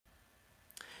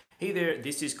Hey there,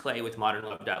 this is Clay with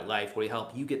ModernLove.life, where we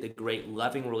help you get the great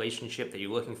loving relationship that you're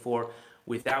looking for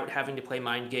without having to play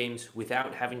mind games,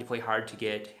 without having to play hard to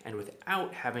get, and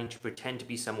without having to pretend to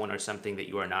be someone or something that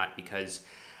you are not, because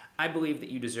I believe that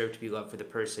you deserve to be loved for the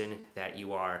person that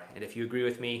you are. And if you agree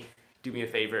with me, do me a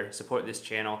favor, support this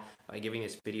channel by giving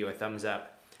this video a thumbs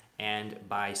up and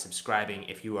by subscribing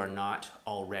if you are not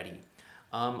already.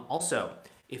 Also,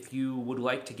 if you would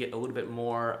like to get a little bit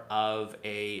more of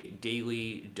a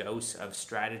daily dose of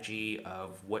strategy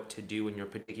of what to do in your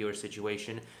particular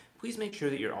situation, please make sure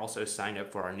that you're also signed up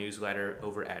for our newsletter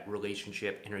over at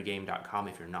relationshipinnergame.com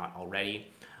if you're not already.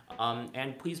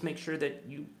 And please make sure that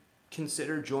you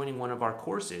consider joining one of our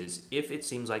courses if it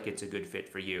seems like it's a good fit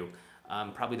for you.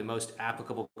 Probably the most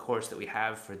applicable course that we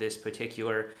have for this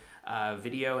particular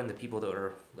video and the people that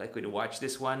are likely to watch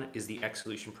this one is the X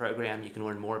Solution program. You can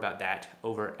learn more about that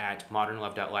over at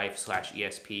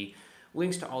modernlove.life/ESP.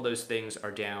 Links to all those things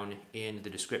are down in the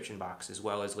description box, as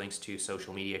well as links to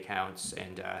social media accounts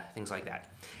and things like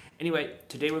that. Anyway,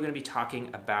 today we're going to be talking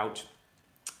about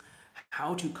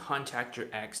how to contact your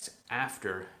ex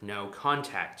after no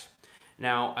contact.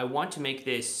 Now, I want to make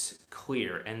this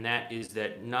clear, and that is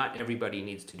that not everybody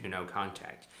needs to do no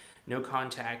contact. No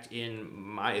contact, in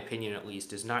my opinion at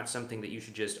least, is not something that you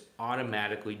should just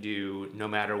automatically do no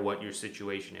matter what your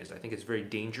situation is. I think it's very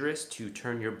dangerous to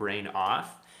turn your brain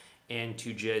off and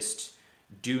to just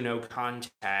do no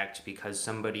contact because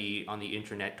somebody on the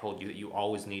internet told you that you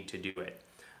always need to do it.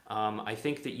 I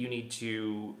think that you need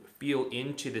to feel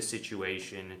into the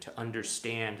situation to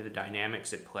understand the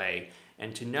dynamics at play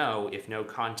and to know if no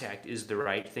contact is the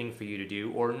right thing for you to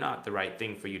do or not the right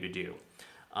thing for you to do.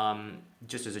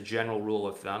 Just as a general rule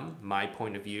of thumb, my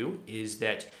point of view is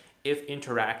that if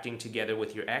interacting together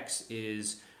with your ex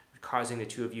is causing the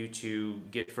two of you to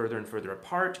get further and further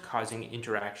apart, causing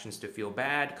interactions to feel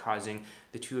bad, causing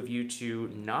the two of you to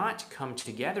not come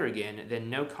together again, then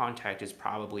no contact is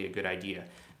probably a good idea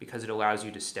because it allows you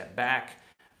to step back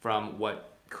from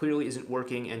what clearly isn't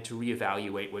working and to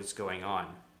reevaluate what's going on.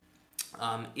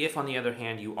 If, on the other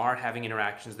hand, you are having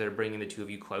interactions that are bringing the two of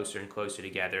you closer and closer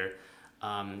together,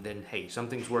 then hey,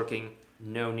 something's working,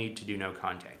 no need to do no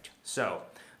contact. So,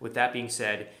 with that being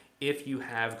said, if you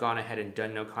have gone ahead and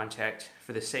done no contact,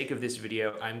 for the sake of this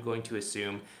video, I'm going to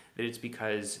assume that it's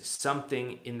because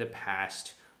something in the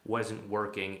past wasn't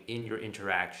working in your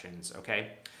interactions,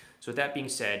 okay? So with that being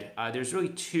said, there's really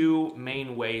two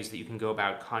main ways that you can go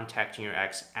about contacting your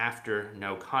ex after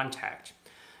no contact.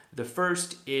 The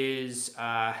first is,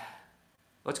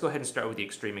 let's go ahead and start with the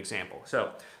extreme example.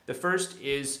 So the first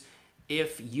is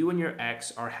if you and your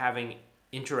ex are having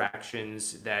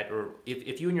interactions that, or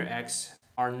if you and your ex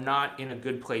are not in a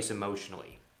good place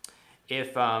emotionally,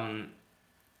 if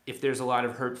there's a lot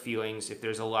of hurt feelings, if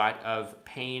there's a lot of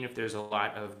pain, if there's a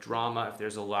lot of drama, if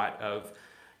there's a lot of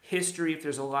history, if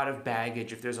there's a lot of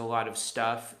baggage, if there's a lot of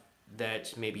stuff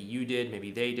that maybe you did, maybe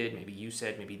they did, maybe you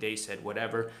said, maybe they said,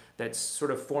 whatever, that's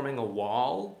sort of forming a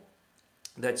wall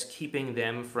that's keeping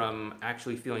them from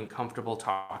actually feeling comfortable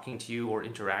talking to you or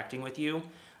interacting with you,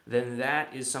 then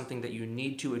that is something that you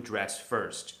need to address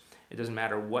first. It doesn't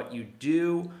matter what you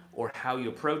do or how you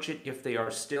approach it. If they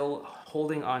are still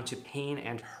holding on to pain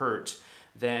and hurt,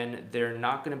 then they're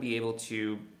not going to be able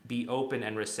to be open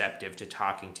and receptive to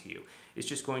talking to you. It's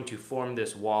just going to form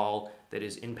this wall that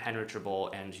is impenetrable,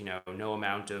 and no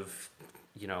amount of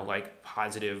like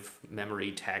positive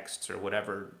memory texts or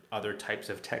whatever other types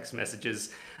of text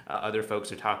messages other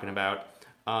folks are talking about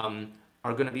are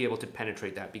going to be able to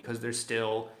penetrate that, because they're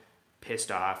still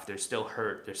pissed off, they're still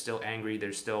hurt, they're still angry,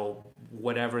 they're still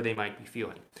whatever they might be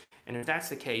feeling. And if that's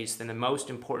the case, then the most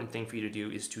important thing for you to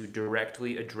do is to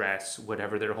directly address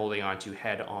whatever they're holding on to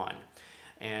head on.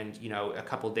 And a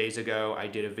couple days ago, I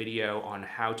did a video on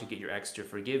how to get your ex to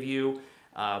forgive you.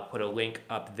 Put a link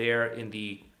up there in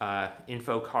the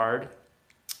info card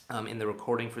in the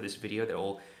recording for this video that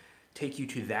will take you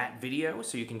to that video,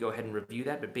 so you can go ahead and review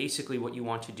that. But basically what you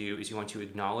want to do is you want to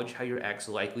acknowledge how your ex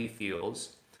likely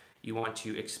feels. You want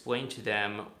to explain to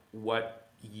them what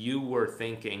you were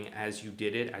thinking as you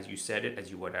did it, as you said it,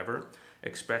 as you whatever.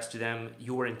 Express to them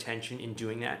your intention in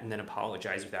doing that, and then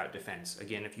apologize without defense.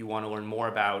 Again, if you want to learn more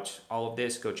about all of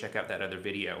this, go check out that other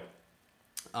video.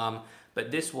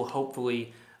 But this will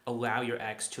hopefully allow your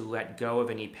ex to let go of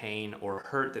any pain or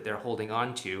hurt that they're holding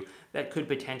on to that could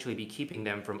potentially be keeping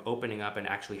them from opening up and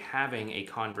actually having a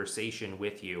conversation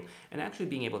with you and actually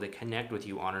being able to connect with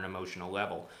you on an emotional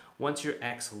level. Once your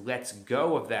ex lets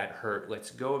go of that hurt,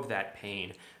 lets go of that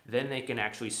pain, then they can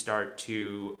actually start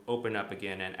to open up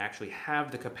again and actually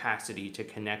have the capacity to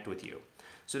connect with you.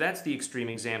 So that's the extreme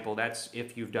example. That's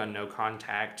if you've done no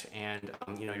contact and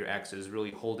your ex is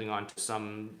really holding on to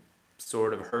some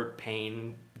sort of hurt,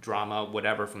 pain, drama,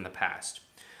 whatever from the past.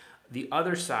 The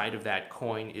other side of that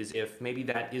coin is if maybe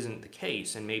that isn't the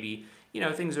case and maybe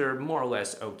things are more or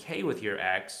less okay with your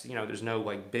ex. There's no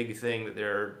like big thing that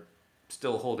they're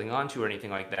still holding on to or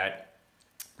anything like that,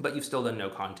 but you've still done no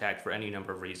contact for any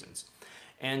number of reasons.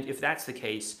 And if that's the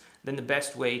case, then the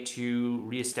best way to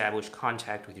reestablish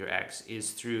contact with your ex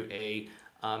is through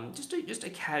just a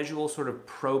casual sort of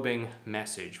probing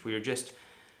message where you're just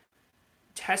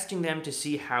testing them to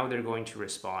see how they're going to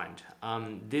respond.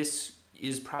 This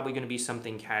is probably going to be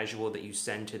something casual that you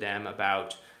send to them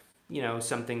about,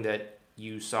 something that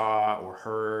you saw or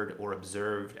heard or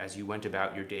observed as you went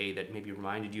about your day that maybe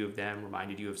reminded you of them,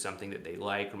 reminded you of something that they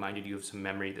like, reminded you of some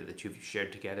memory that the two of you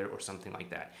shared together or something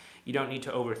like that. You don't need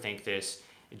to overthink this.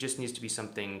 It just needs to be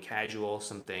something casual,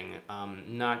 something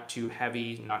not too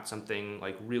heavy, not something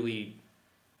like really,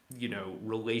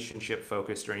 relationship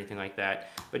focused or anything like that,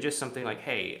 but just something like,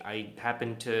 hey, I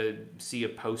happened to see a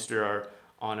poster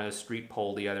on a street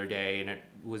pole the other day and it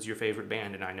was your favorite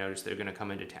band and I noticed they're going to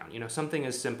come into town. Something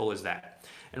as simple as that.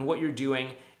 And what you're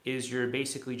doing is you're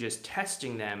basically just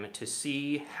testing them to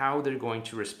see how they're going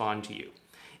to respond to you.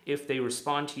 If they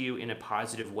respond to you in a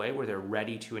positive way where they're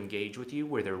ready to engage with you,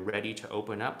 where they're ready to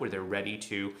open up, where they're ready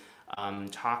to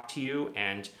talk to you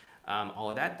and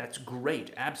all of that, that's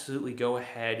great. Absolutely go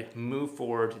ahead, move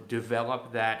forward,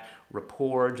 develop that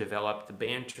rapport, develop the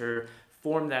banter,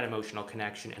 form that emotional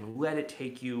connection, and let it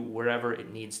take you wherever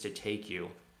it needs to take you.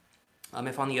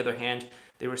 If, on the other hand,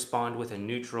 they respond with a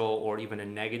neutral or even a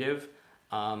negative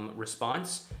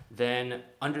response, then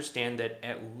understand that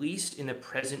at least in the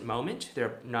present moment,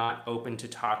 they're not open to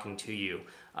talking to you.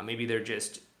 Maybe they're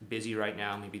just busy right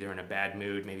now, maybe they're in a bad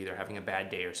mood, maybe they're having a bad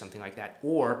day or something like that,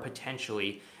 or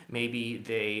potentially maybe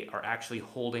they are actually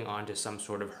holding on to some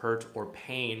sort of hurt or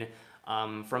pain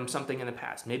from something in the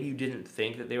past. Maybe you didn't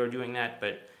think that they were doing that,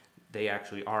 but they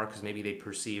actually are because maybe they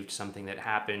perceived something that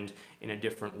happened in a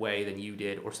different way than you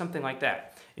did or something like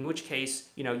that. In which case,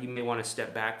 you may want to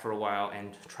step back for a while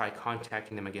and try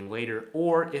contacting them again later,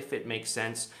 or if it makes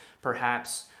sense,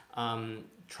 perhaps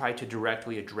try to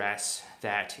directly address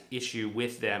that issue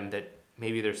with them that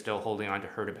maybe they're still holding on to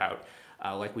hurt about,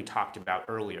 like we talked about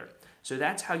earlier. So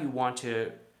that's how you want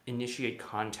to initiate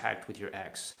contact with your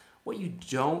ex. What you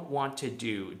don't want to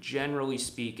do, generally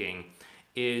speaking,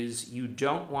 is you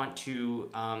don't want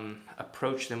to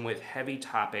approach them with heavy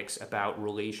topics about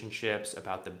relationships,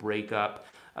 about the breakup,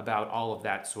 about all of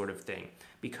that sort of thing.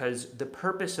 Because the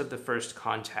purpose of the first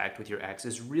contact with your ex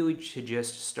is really to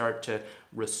just start to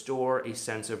restore a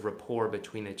sense of rapport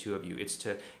between the two of you. It's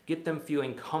to get them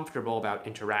feeling comfortable about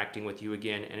interacting with you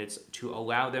again, and it's to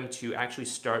allow them to actually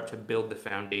start to build the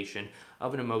foundation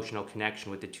of an emotional connection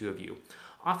with the two of you.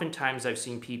 Oftentimes I've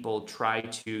seen people try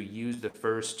to use the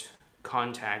first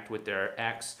contact with their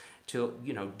ex to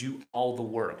do all the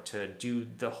work, to do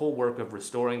the whole work of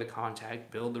restoring the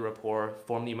contact, build the rapport,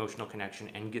 form the emotional connection,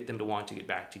 and get them to want to get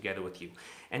back together with you.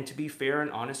 And to be fair and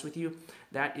honest with you,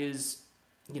 that is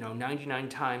 99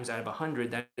 times out of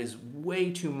 100, that is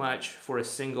way too much for a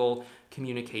single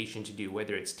communication to do,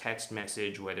 whether it's text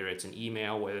message, whether it's an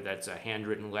email, whether that's a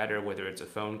handwritten letter, whether it's a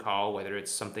phone call, whether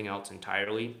it's something else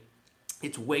entirely.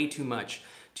 It's way too much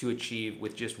to achieve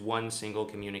with just one single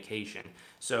communication.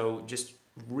 So just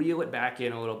reel it back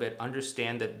in a little bit.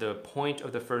 Understand that the point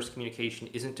of the first communication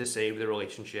isn't to save the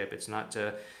relationship. It's not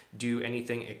to do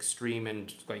anything extreme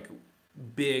and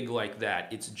big like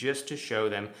that. It's just to show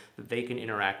them that they can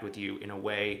interact with you in a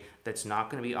way that's not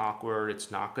going to be awkward,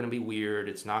 it's not going to be weird,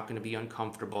 it's not going to be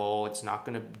uncomfortable, it's not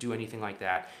going to do anything like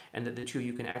that, and that the two of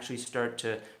you can actually start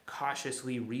to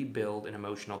cautiously rebuild an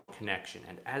emotional connection.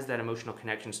 And as that emotional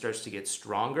connection starts to get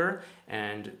stronger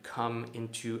and come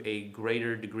into a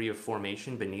greater degree of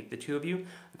formation beneath the two of you,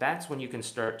 that's when you can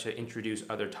start to introduce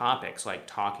other topics, like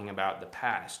talking about the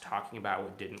past, talking about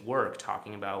what didn't work,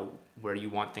 talking about where you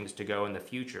want things to go in the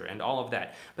future, and all of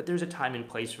that. But there's a time and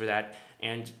place for that,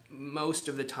 and most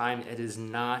of the time it is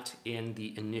not in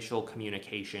the initial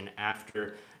communication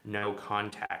after no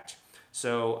contact.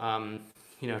 So,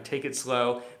 take it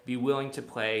slow, be willing to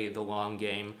play the long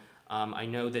game. I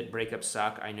know that breakups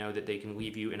suck. I know that they can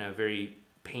leave you in a very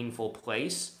painful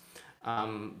place.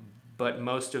 But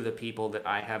most of the people that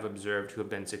I have observed who have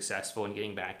been successful in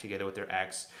getting back together with their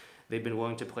ex, they've been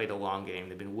willing to play the long game.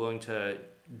 They've been willing to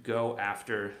go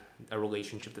after a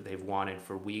relationship that they've wanted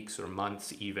for weeks or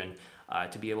months even,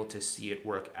 to be able to see it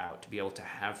work out, to be able to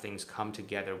have things come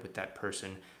together with that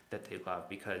person that they love,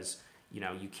 because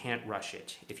you can't rush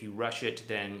it. If you rush it,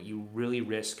 then you really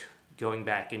risk going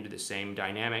back into the same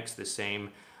dynamics, the same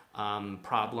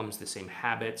problems, the same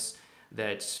habits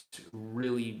that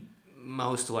really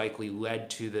most likely led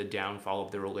to the downfall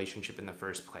of the relationship in the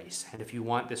first place. And if you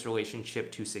want this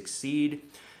relationship to succeed,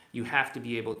 you have to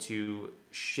be able to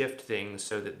shift things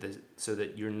so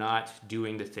that you're not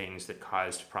doing the things that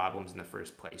caused problems in the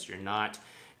first place. You're not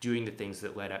doing the things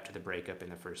that led up to the breakup in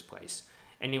the first place.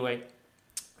 Anyway,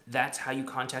 that's how you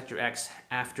contact your ex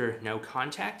after no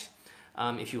contact.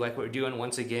 If you like what we're doing,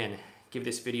 once again, give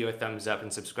this video a thumbs up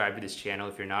and subscribe to this channel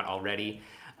if you're not already.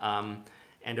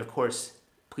 And of course,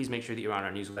 please make sure that you're on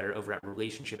our newsletter over at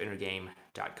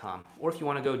relationshipinnergame.com. Or if you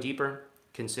want to go deeper,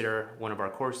 consider one of our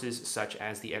courses, such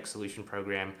as the X Solution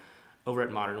program, over at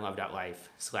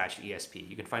modernlove.life/ESP.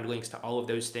 You can find links to all of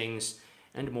those things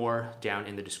and more down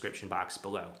in the description box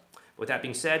below. With that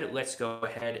being said, let's go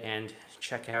ahead and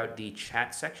check out the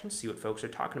chat section, see what folks are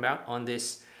talking about on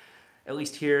this, at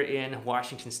least here in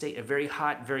Washington State, a very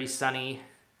hot, very sunny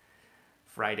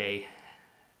Friday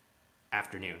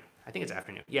afternoon. I think it's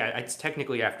afternoon. Yeah, it's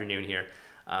technically afternoon here.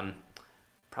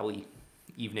 Probably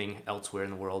evening elsewhere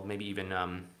in the world. Maybe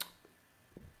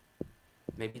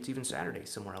it's even Saturday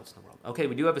somewhere else in the world. Okay,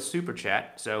 we do have a super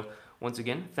chat. So once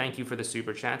again, thank you for the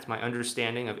super chats. My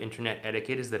understanding of internet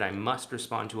etiquette is that I must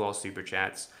respond to all super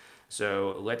chats.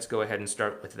 So let's go ahead and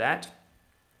start with that.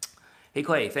 Hey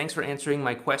Clay, thanks for answering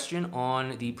my question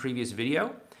on the previous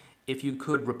video. If you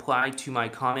could reply to my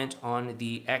comment on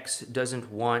the ex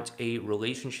doesn't want a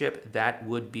relationship, that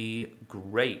would be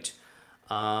great.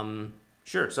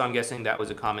 Sure, so I'm guessing that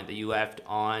was a comment that you left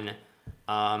on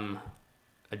a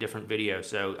different video.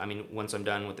 So, I mean, once I'm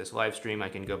done with this live stream, I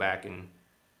can go back and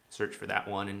search for that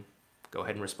one and go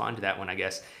ahead and respond to that one, I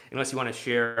guess. Unless you want to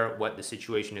share what the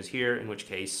situation is here, in which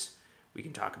case we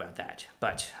can talk about that.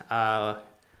 But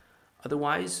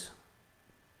otherwise,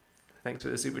 thanks for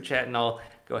the super chat, and I'll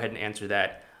go ahead and answer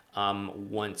that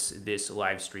once this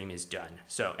live stream is done.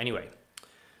 So anyway,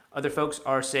 other folks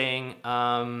are saying,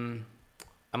 I'm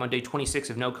on day 26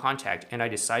 of no contact, and I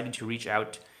decided to reach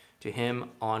out to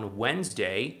him on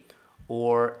Wednesday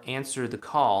or answer the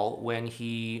call when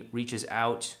he reaches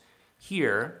out.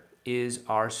 Here is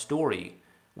our story.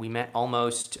 We met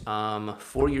almost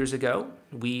 4 years ago.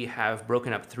 We have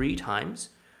broken up 3 times.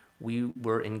 We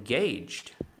were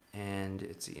engaged,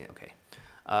 and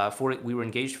we were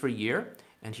engaged for a year,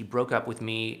 and he broke up with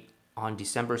me on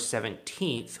December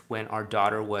 17th when our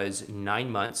daughter was 9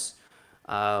 months.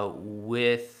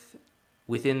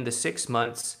 Within the 6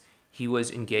 months, he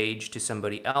was engaged to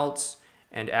somebody else,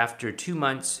 and after 2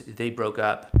 months, they broke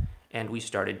up, and we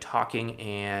started talking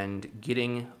and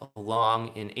getting along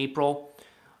in April.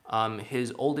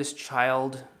 His oldest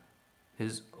child's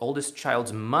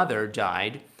mother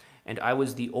died, and I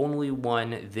was the only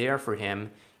one there for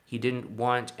him. He didn't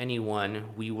want anyone.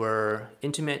 We were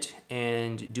intimate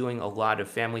and doing a lot of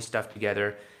family stuff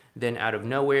together. Then out of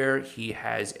nowhere, he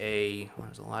has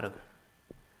there's a lot of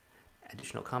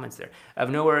additional comments there. Out of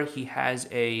nowhere, he has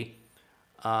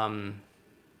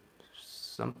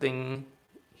something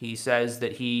he says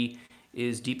that he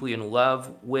is deeply in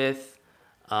love with,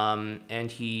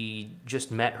 and he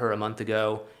just met her a month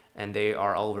ago, and they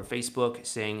are all over Facebook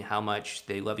saying how much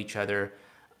they love each other,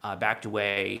 backed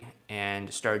away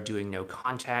and started doing no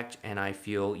contact, and I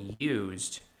feel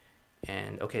used.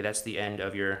 And okay, that's the end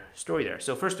of your story there.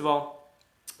 So first of all,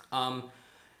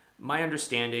 my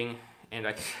understanding, and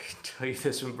I can tell you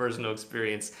this from personal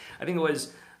experience, I think it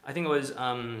was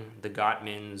the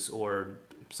Gottmans or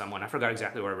someone, I forgot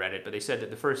exactly where I read it, but they said that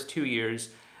the first 2 years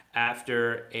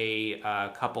after a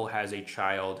couple has a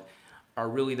child are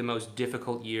really the most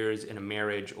difficult years in a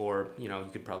marriage, or, you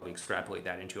could probably extrapolate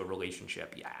that into a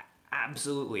relationship. Yeah,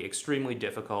 absolutely, extremely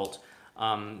difficult.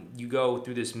 You go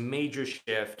through this major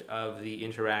shift of the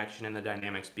interaction and the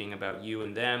dynamics being about you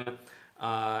and them,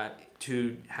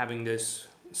 to having this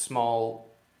small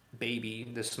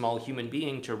baby, this small human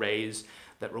being to raise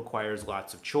that requires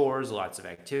lots of chores, lots of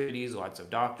activities, lots of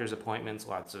doctor's appointments,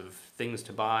 lots of things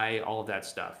to buy, all of that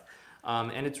stuff.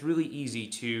 And it's really easy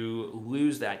to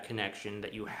lose that connection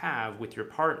that you have with your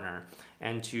partner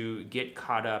and to get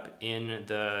caught up in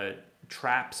the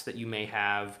traps that you may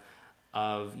have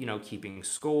of, keeping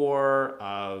score,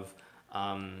 of,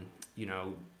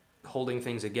 holding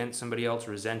things against somebody else,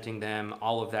 resenting them,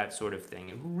 all of that sort of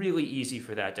thing. Really easy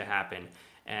for that to happen.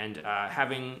 And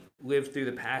having lived through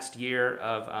the past year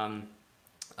of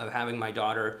having my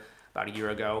daughter about a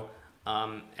year ago,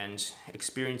 and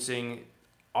experiencing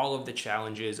all of the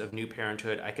challenges of new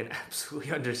parenthood, I can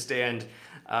absolutely understand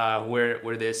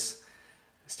where this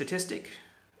statistic,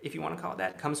 if you want to call it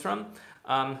that, comes from.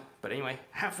 But anyway,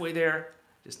 halfway there,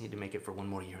 just need to make it for one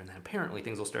more year, and then apparently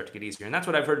things will start to get easier. And that's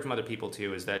what I've heard from other people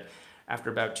too, is that after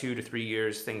about 2 to 3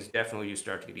 years, things definitely do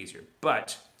start to get easier.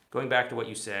 But going back to what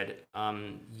you said,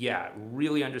 yeah,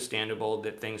 really understandable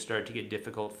that things start to get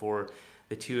difficult for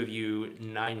the two of you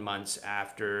 9 months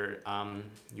after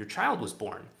your child was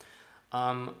born.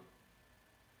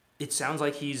 It sounds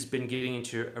like he's been getting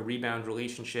into a rebound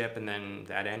relationship, and then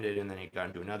that ended, and then he got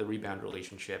into another rebound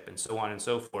relationship, and so on and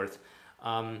so forth.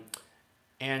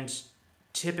 And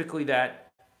typically that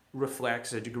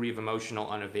reflects a degree of emotional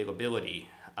unavailability,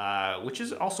 which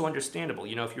is also understandable.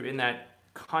 You know, if you're in that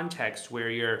context where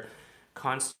you're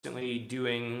constantly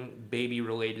doing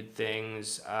baby-related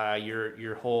things,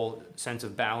 your whole sense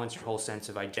of balance, your whole sense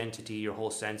of identity, your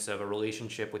whole sense of a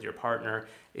relationship with your partner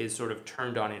is sort of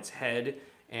turned on its head,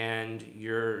 and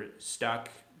you're stuck,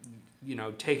 you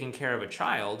know, taking care of a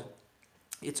child,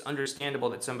 it's understandable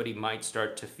that somebody might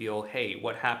start to feel, hey,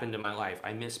 what happened to my life?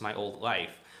 I miss my old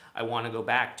life. I want to go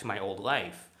back to my old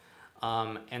life.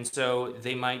 And so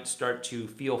they might start to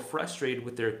feel frustrated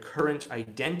with their current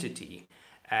identity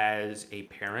as a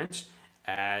parent,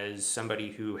 as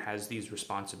somebody who has these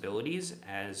responsibilities,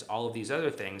 as all of these other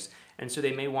things. And so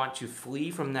they may want to flee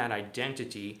from that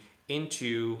identity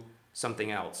into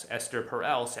something else. Esther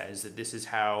Perel says that this is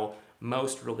how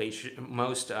most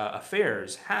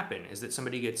affairs happen, is that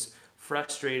somebody gets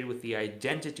frustrated with the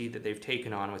identity that they've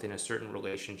taken on within a certain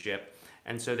relationship,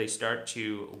 and so they start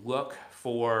to look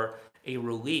for a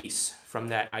release from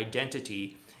that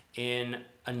identity in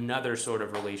another sort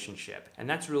of relationship. And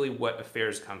that's really what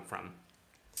affairs come from.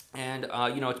 And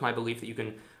you know, it's my belief that you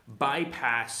can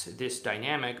bypass this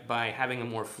dynamic by having a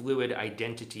more fluid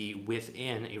identity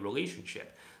within a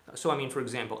relationship. So, I mean, for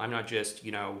example, I'm not just,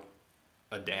 you know,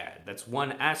 a dad. That's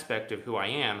one aspect of who I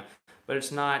am, but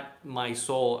it's not my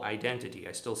sole identity.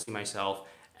 I still see myself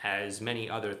as many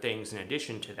other things in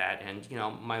addition to that. And, you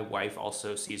know, my wife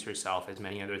also sees herself as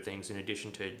many other things in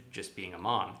addition to just being a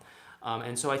mom.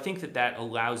 And so I think that that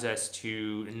allows us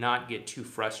to not get too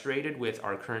frustrated with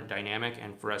our current dynamic,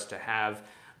 and for us to have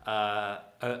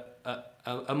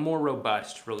a more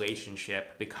robust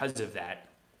relationship because of that.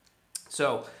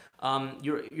 So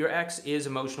your ex is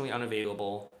emotionally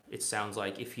unavailable. It sounds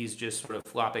like, if he's just sort of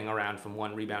flopping around from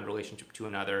one rebound relationship to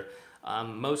another.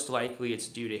 Most likely it's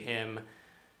due to him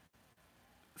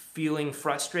feeling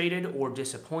frustrated or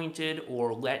disappointed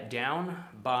or let down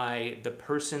by the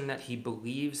person that he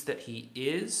believes that he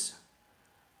is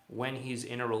when he's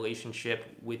in a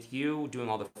relationship with you, doing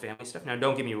all the family stuff. Now,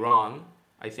 don't get me wrong.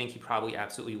 I think he probably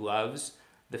absolutely loves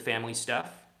the family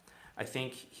stuff. I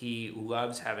think he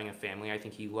loves having a family. I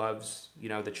think he loves, you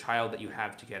know, the child that you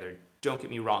have together. Don't get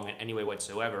me wrong in any way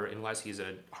whatsoever. Unless he's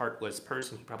a heartless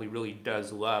person, he probably really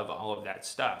does love all of that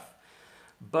stuff.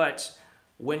 But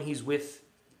when he's with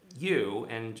you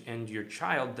and your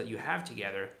child that you have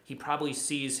together, he probably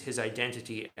sees his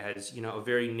identity as, you know, a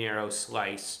very narrow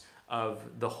slice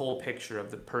of the whole picture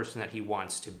of the person that he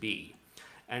wants to be.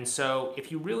 And so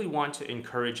if you really want to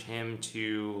encourage him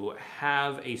to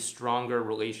have a stronger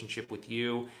relationship with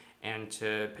you and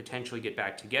to potentially get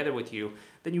back together with you,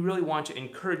 then you really want to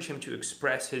encourage him to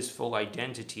express his full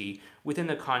identity within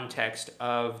the context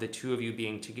of the two of you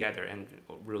being together, and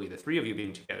really the three of you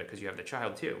being together, because you have the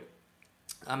child too.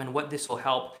 And what this will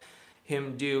help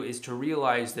him do is to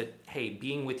realize that, hey,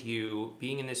 being with you,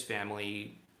 being in this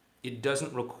family, it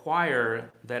doesn't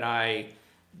require that I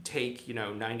take, you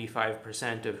know,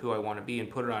 95% of who I want to be and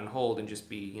put it on hold and just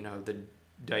be, you know, the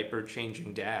diaper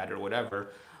changing dad or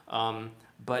whatever.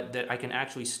 But that I can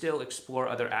actually still explore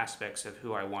other aspects of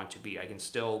who I want to be. I can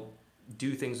still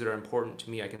do things that are important to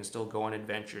me. I can still go on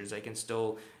adventures. I can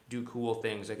still do cool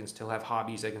things. I can still have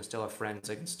hobbies. I can still have friends.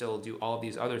 I can still do all of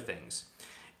these other things.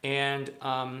 And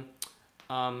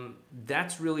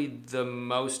that's really the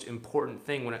most important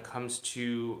thing when it comes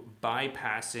to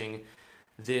bypassing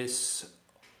this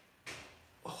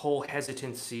whole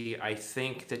hesitancy, I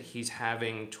think, that he's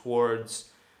having towards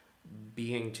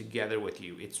being together with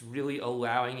you. It's really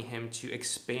allowing him to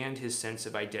expand his sense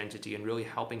of identity and really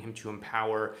helping him to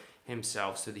empower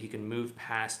himself so that he can move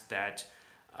past that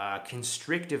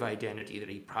constrictive identity that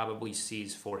he probably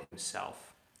sees for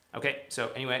himself. Okay, so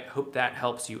anyway, hope that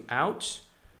helps you out.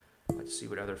 Let's see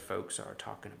what other folks are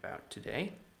talking about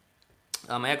today.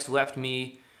 My ex left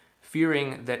me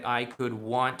fearing that I could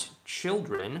want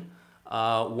children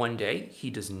one day. He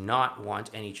does not want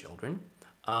any children.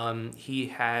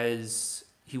 He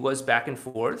was back and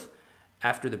forth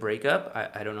after the breakup.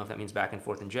 I don't know if that means back and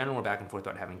forth in general or back and forth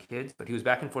about having kids, but he was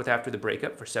back and forth after the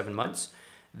breakup for 7 months.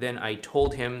 Then I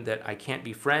told him that I can't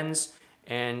be friends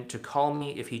and to call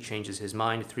me if he changes his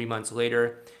mind. 3 months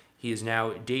later, He is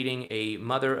now dating a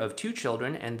mother of 2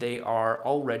 children, and they are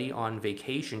already on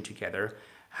vacation together.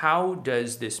 How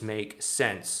does this make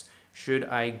sense? Should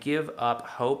I give up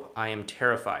hope? I am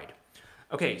terrified.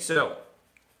 Okay, so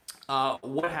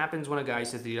what happens when a guy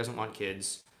says that he doesn't want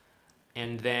kids,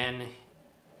 and then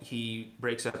he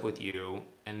breaks up with you,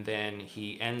 and then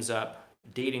he ends up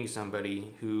dating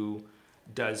somebody who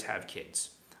does have kids?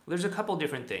 Well, there's a couple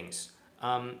different things.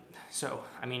 I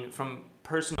mean, from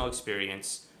personal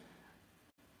experience,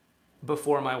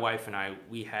 before my wife and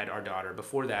we had our daughter,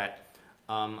 before that,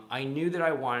 I knew that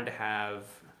I wanted to have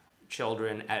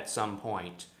children at some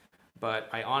point, but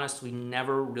I honestly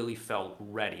never really felt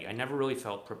ready. I never really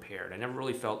felt prepared. I never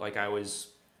really felt like I was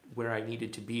where I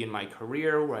needed to be in my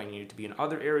career, where I needed to be in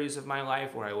other areas of my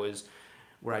life,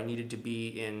 where I needed to be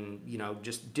in,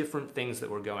 just different things that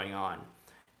were going on.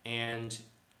 And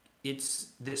it's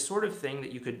this sort of thing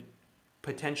that you could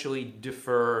potentially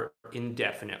defer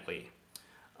indefinitely.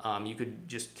 You could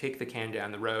just kick the can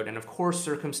down the road. And of course,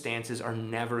 circumstances are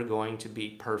never going to be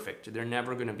perfect. They're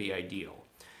never going to be ideal.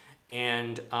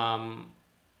 And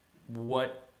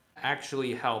what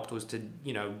actually helped was to,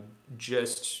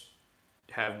 just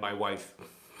have my wife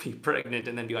be pregnant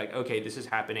and then be like, okay, this is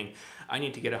happening. I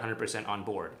need to get 100% on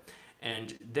board.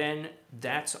 And then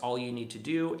that's all you need to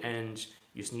do. And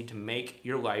you just need to make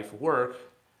your life work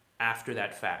after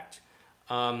that fact.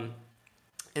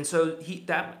 And so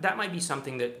that might be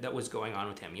something that was going on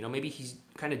with him. Maybe he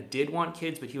kind of did want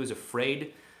kids, but he was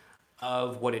afraid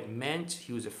of what it meant.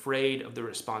 He was afraid of the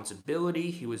responsibility.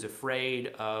 He was afraid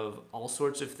of all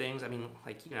sorts of things. I mean,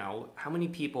 how many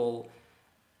people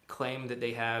claim that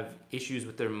they have issues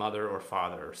with their mother or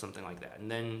father or something like that?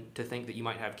 And then to think that you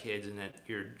might have kids and that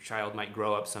your child might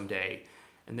grow up someday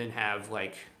and then have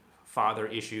father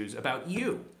issues about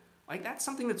you. That's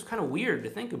something that's kind of weird to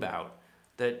think about.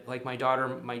 That my daughter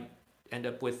might end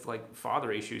up with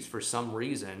father issues for some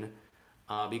reason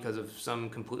because of some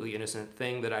completely innocent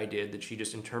thing that I did that she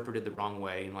just interpreted the wrong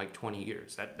way in 20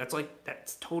 years.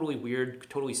 That's totally weird,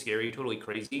 totally scary, totally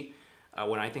crazy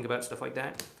when I think about stuff like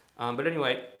that. But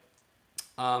anyway,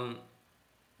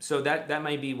 so that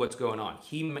might be what's going on.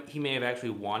 He may have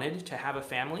actually wanted to have a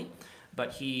family,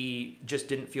 but he just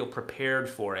didn't feel prepared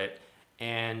for it,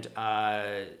 and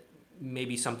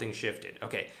maybe something shifted.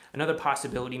 Okay, another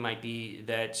possibility might be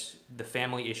that the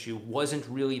family issue wasn't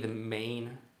really the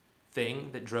main thing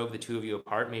that drove the two of you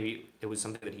apart. Maybe it was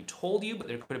something that he told you, but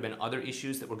there could have been other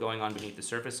issues that were going on beneath the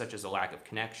surface, such as a lack of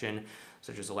connection,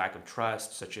 such as a lack of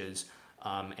trust, such as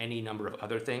any number of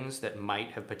other things that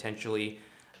might have potentially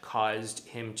caused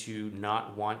him to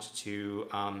not want to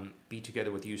be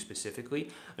together with you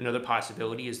specifically. Another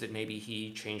possibility is that maybe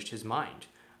he changed his mind.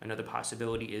 Another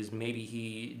possibility is maybe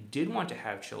he did want to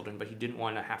have children, but he didn't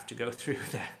want to have to go through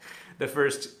the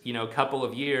first couple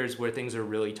of years where things are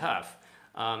really tough.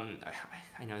 I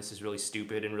know this is really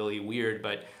stupid and really weird,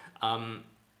 but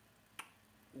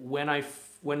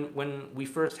when we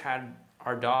first had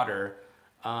our daughter,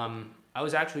 I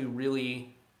was actually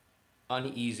really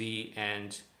uneasy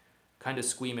and kind of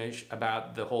squeamish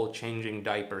about the whole changing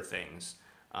diaper things.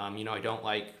 I don't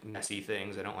like messy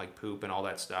things. I don't like poop and all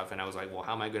that stuff. And I was like, well,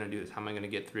 how am I going to do this? How am I going to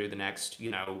get through the next,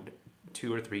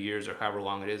 2 or 3 years or however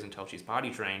long it is until she's potty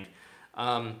trained?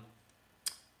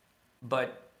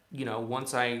 But,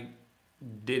 once I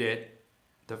did it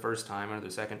the first time or the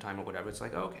second time or whatever, it's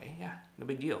like, okay, yeah, no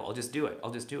big deal. I'll just do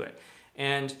it.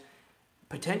 And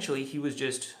potentially he was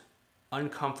just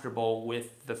uncomfortable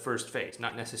with the first phase,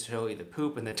 not necessarily the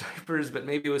poop and the diapers, but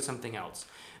maybe it was something else.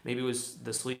 Maybe it was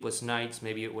the sleepless nights.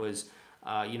 Maybe it was,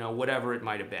 whatever it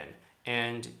might have been.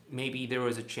 And maybe there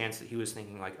was a chance that he was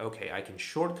thinking okay, I can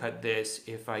shortcut this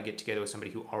if I get together with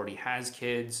somebody who already has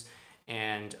kids,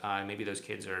 and maybe those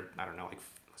kids are, I don't know,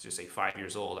 let's just say 5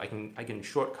 years old. I can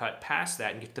shortcut past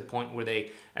that and get to the point where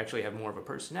they actually have more of a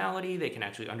personality. They can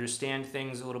actually understand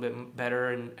things a little bit better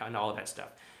and all of that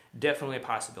stuff. Definitely a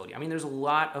possibility. I mean, there's a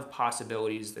lot of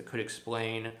possibilities that could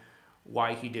explain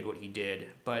why he did what he did,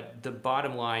 but the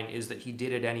bottom line is that he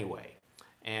did it anyway.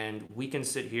 And we can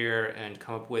sit here and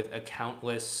come up with a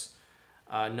countless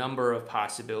number of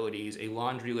possibilities, a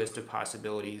laundry list of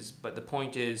possibilities, but the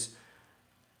point is,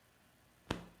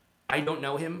 I don't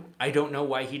know him. I don't know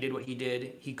why he did what he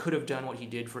did. He could have done what he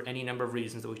did for any number of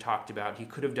reasons that we talked about. He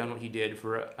could have done what he did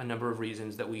for a number of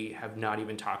reasons that we have not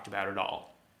even talked about at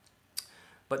all.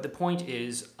 But the point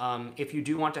is, if you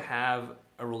do want to have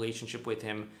a relationship with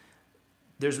him,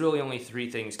 there's really only 3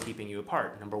 things keeping you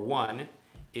apart. Number 1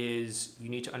 is you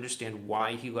need to understand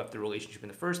why he left the relationship in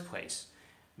the first place.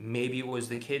 Maybe it was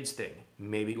the kids thing.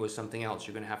 Maybe it was something else.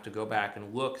 You're going to have to go back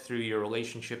and look through your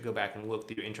relationship, go back and look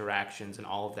through your interactions and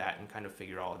all of that and kind of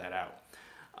figure all of that out.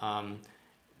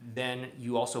 Then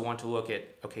you also want to look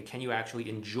at, okay, can you actually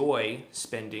enjoy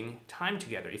spending time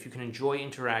together? If you can enjoy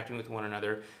interacting with one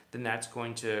another, then that's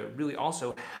going to really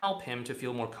also help him to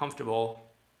feel more comfortable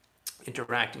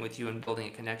interacting with you and building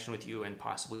a connection with you and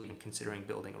possibly even considering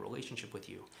building a relationship with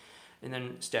you. And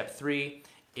then step 3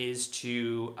 is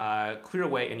to clear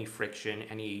away any friction,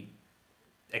 any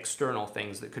external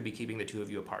things that could be keeping the two of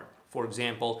you apart. For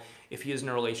example, if he is in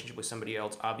a relationship with somebody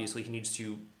else, obviously he needs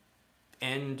to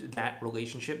end that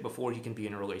relationship before he can be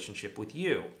in a relationship with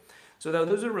you. So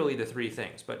those are really the 3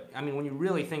 things. But I mean, when you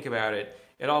really think about it,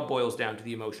 it all boils down to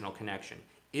the emotional connection.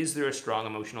 Is there a strong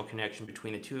emotional connection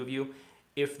between the two of you?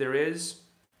 If there is,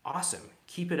 awesome.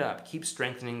 Keep it up. Keep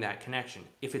strengthening that connection.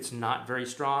 If it's not very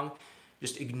strong,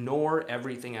 just ignore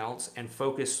everything else and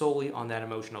focus solely on that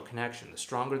emotional connection. The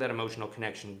stronger that emotional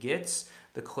connection gets,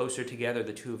 the closer together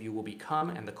the two of you will become,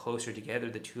 and the closer together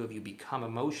the two of you become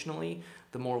emotionally,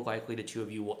 the more likely the two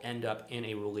of you will end up in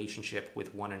a relationship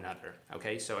with one another.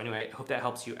 Okay, so anyway, I hope that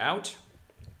helps you out.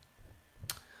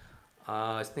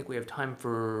 I think we have time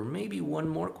for maybe one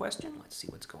more question. Let's see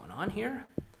what's going on here.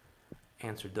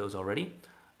 Answered those already.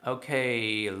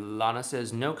 Okay, Lana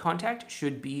says, no contact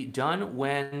should be done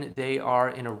when they are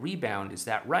in a rebound. Is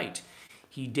that right?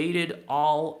 He deleted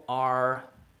all of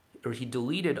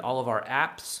our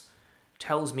apps,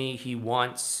 tells me he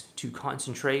wants to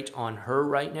concentrate on her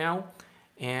right now,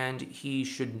 and he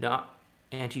should not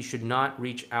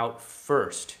reach out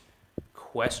first. ?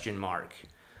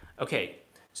 Okay,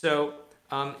 so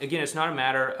again, it's not a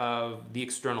matter of the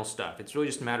external stuff. It's really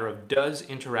just a matter of, does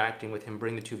interacting with him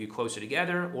bring the two of you closer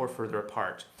together or further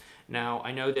apart? Now,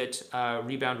 I know that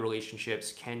rebound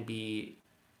relationships can be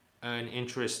an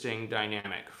interesting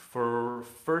dynamic. For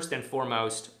first and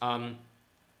foremost,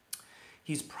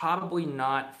 he's probably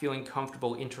not feeling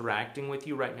comfortable interacting with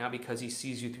you right now because he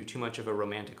sees you through too much of a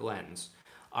romantic lens.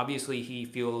 Obviously, he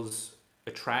feels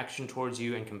attraction towards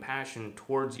you and compassion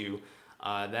towards you.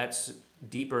 That's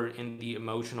deeper in the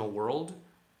emotional world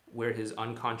where his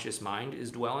unconscious mind is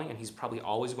dwelling, and he's probably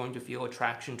always going to feel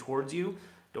attraction towards you.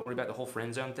 Don't worry about the whole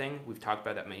friend zone thing. We've talked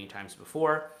about that many times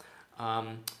before.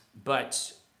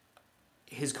 But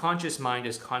his conscious mind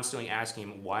is constantly asking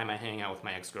him, why am I hanging out with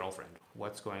my ex-girlfriend?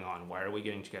 What's going on? Why are we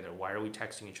getting together? Why are we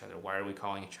texting each other? Why are we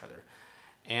calling each other?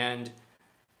 And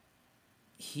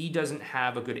he doesn't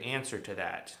have a good answer to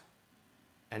that.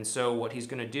 And so what he's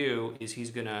going to do is he's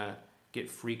going to get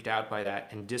freaked out by that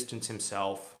and distance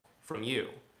himself from you,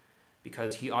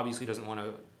 because he obviously doesn't want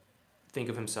to think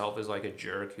of himself as like a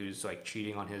jerk who's like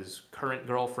cheating on his current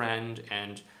girlfriend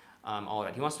and all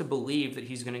that. He wants to believe that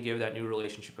he's going to give that new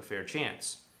relationship a fair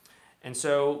chance. And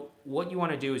so what you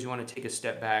want to do is you want to take a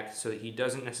step back so that he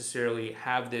doesn't necessarily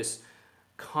have this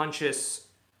conscious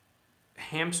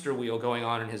hamster wheel going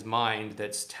on in his mind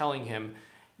that's telling him,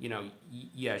 you know,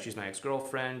 yeah, she's my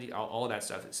ex-girlfriend, all that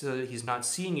stuff. So that he's not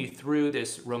seeing you through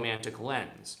this romantic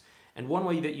lens. And one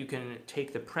way that you can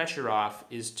take the pressure off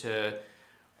is to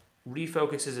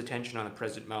refocus his attention on the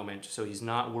present moment, so he's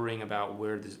not worrying about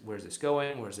where's this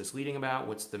going, where's this leading about,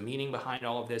 what's the meaning behind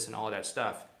all of this and all of that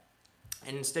stuff.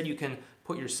 And instead you can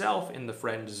put yourself in the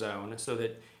friend zone so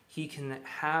that he can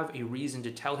have a reason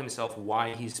to tell himself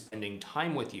why he's spending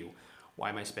time with you. Why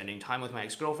am I spending time with my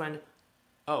ex-girlfriend?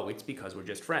 Oh, it's because we're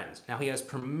just friends. Now he has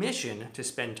permission to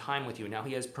spend time with you. Now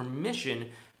he has permission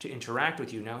to interact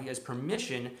with you. Now he has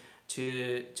permission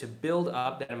to build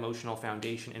up that emotional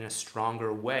foundation in a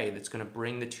stronger way that's going to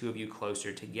bring the two of you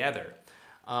closer together.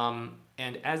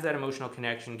 And as that emotional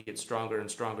connection gets stronger and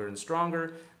stronger and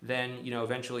stronger, then, you know,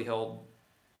 eventually he'll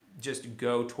just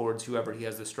go towards whoever he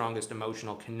has the strongest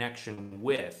emotional connection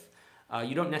with.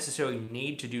 You don't necessarily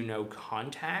need to do no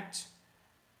contact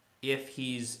if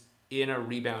he's in a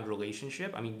rebound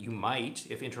relationship. I mean, you might,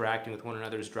 if interacting with one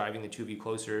another is driving the two of you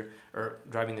closer or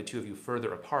driving the two of you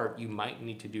further apart, you might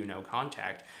need to do no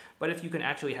contact. But if you can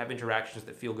actually have interactions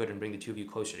that feel good and bring the two of you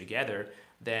closer together,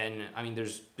 then, I mean,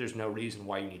 there's no reason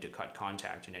why you need to cut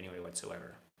contact in any way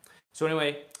whatsoever. So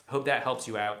anyway, hope that helps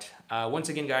you out. Once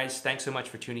again, guys, thanks so much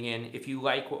for tuning in. If you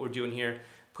like what we're doing here,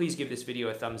 please give this video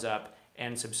a thumbs up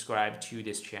and subscribe to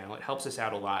this channel. It helps us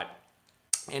out a lot.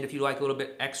 And if you like a little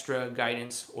bit extra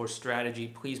guidance or strategy,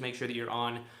 please make sure that you're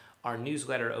on our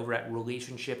newsletter over at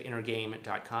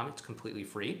relationshipinnergame.com. It's completely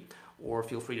free. Or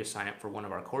feel free to sign up for one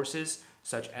of our courses,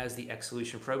 such as the X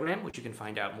Solution program, which you can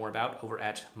find out more about over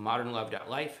at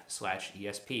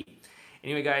modernlove.life/ESP.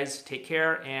 Anyway, guys, take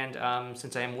care. And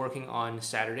since I am working on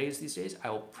Saturdays these days, I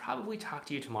will probably talk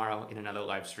to you tomorrow in another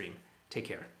live stream. Take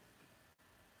care.